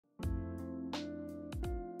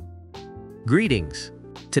Greetings!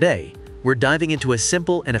 Today, we're diving into a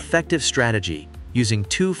simple and effective strategy using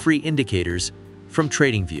two free indicators from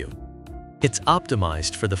TradingView. It's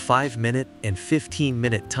optimized for the 5-minute and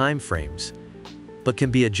 15-minute time frames, but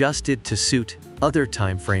can be adjusted to suit other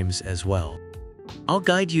time frames as well. I'll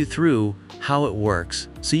guide you through how it works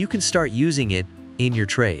so you can start using it in your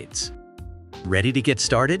trades. Ready to get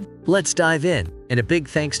started? Let's dive in, and a big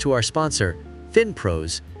thanks to our sponsor,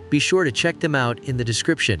 FinPros. Be sure to check them out in the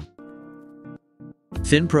description.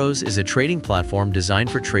 FinPros is a trading platform designed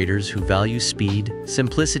for traders who value speed,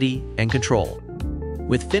 simplicity, and control.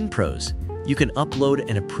 With FinPros, you can upload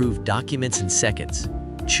and approve documents in seconds,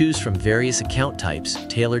 choose from various account types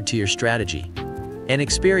tailored to your strategy, and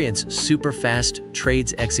experience super fast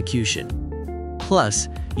trades execution. Plus,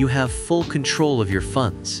 you have full control of your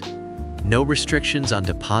funds. No restrictions on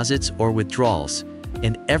deposits or withdrawals,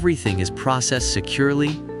 and everything is processed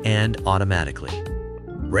securely and automatically.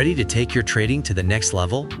 Ready to take your trading to the next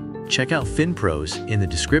level? Check out FinPros in the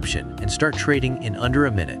description and start trading in under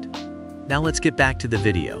a minute. Now let's get back to the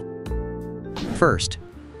video. First,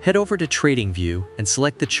 head over to TradingView and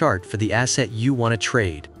select the chart for the asset you want to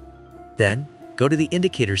trade. Then, go to the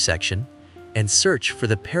indicator section and search for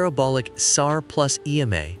the parabolic SAR plus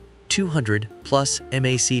EMA 200 plus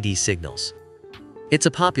MACD signals. It's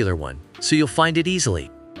a popular one, so you'll find it easily.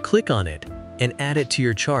 Click on it and add it to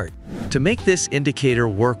your chart. To make this indicator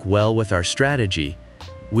work well with our strategy,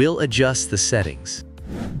 we'll adjust the settings.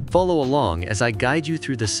 Follow along as I guide you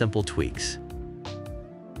through the simple tweaks.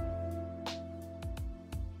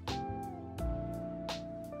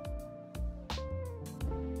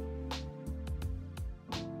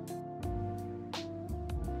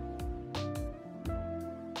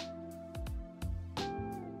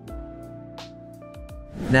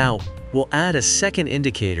 Now, we'll add a second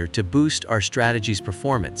indicator to boost our strategy's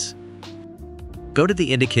performance. Go to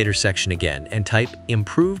the indicator section again and type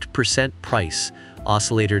Improved Percent Price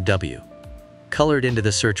Oscillator W, colored into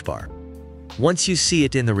the search bar. Once you see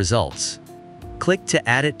it in the results, click to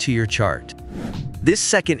add it to your chart. This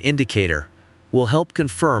second indicator will help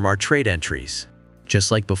confirm our trade entries.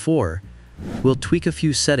 Just like before, we'll tweak a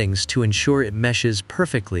few settings to ensure it meshes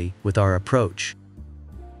perfectly with our approach.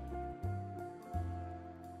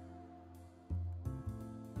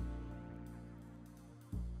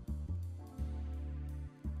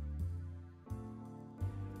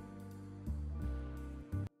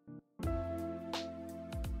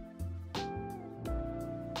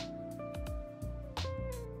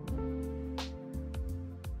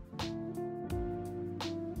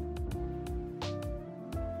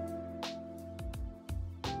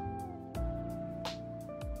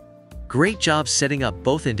 Great job setting up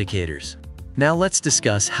both indicators. Now let's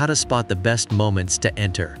discuss how to spot the best moments to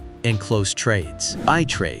enter and close trades. Buy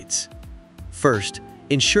trades. First,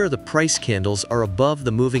 ensure the price candles are above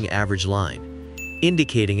the moving average line,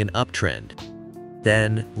 indicating an uptrend.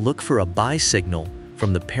 Then, look for a buy signal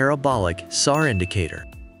from the parabolic SAR indicator.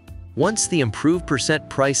 Once the improved percent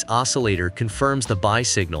price oscillator confirms the buy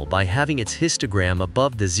signal by having its histogram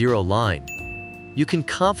above the zero line, you can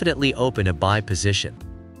confidently open a buy position.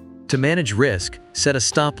 To manage risk, set a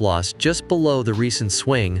stop loss just below the recent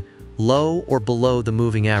swing, low or below the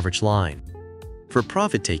moving average line. For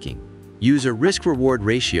profit taking, use a risk-reward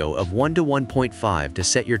ratio of 1 to 1.5 to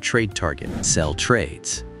set your trade target. Sell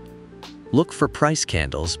trades. Look for price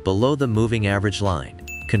candles below the moving average line,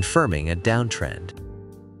 confirming a downtrend.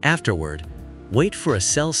 Afterward, wait for a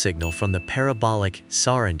sell signal from the parabolic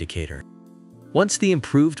SAR indicator. Once the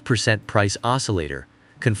improved percent price oscillator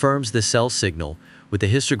confirms the sell signal with the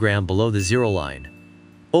histogram below the zero line,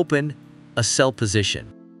 open a sell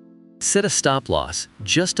position. Set a stop loss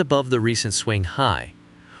just above the recent swing high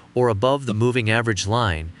or above the moving average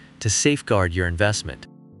line to safeguard your investment.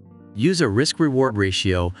 Use a risk-reward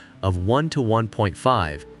ratio of 1 to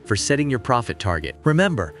 1.5 for setting your profit target.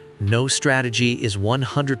 Remember, no strategy is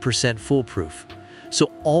 100% foolproof, so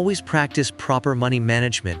always practice proper money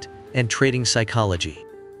management and trading psychology.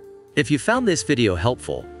 If you found this video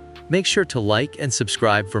helpful, make sure to like and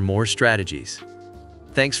subscribe for more strategies.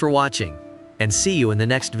 Thanks for watching, and see you in the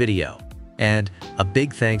next video. And a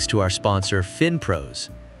big thanks to our sponsor, FinPros.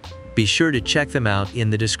 Be sure to check them out in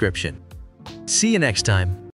the description. See you next time.